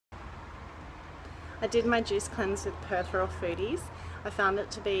I did my juice cleanse with Perth Raw Foodies. I found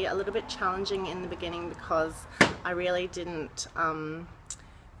it to be a little bit challenging in the beginning because I really didn't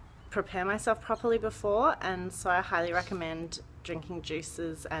prepare myself properly before, and so I highly recommend drinking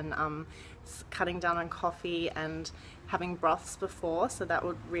juices and cutting down on coffee and having broths before, so that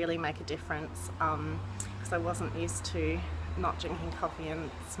would really make a difference because I wasn't used to not drinking coffee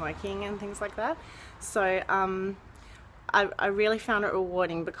and smoking and things like that. So I really found it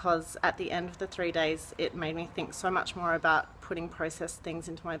rewarding because at the end of the 3 days it made me think so much more about putting processed things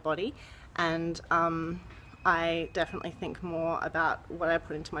into my body, and I definitely think more about what I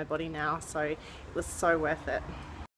put into my body now, so it was so worth it.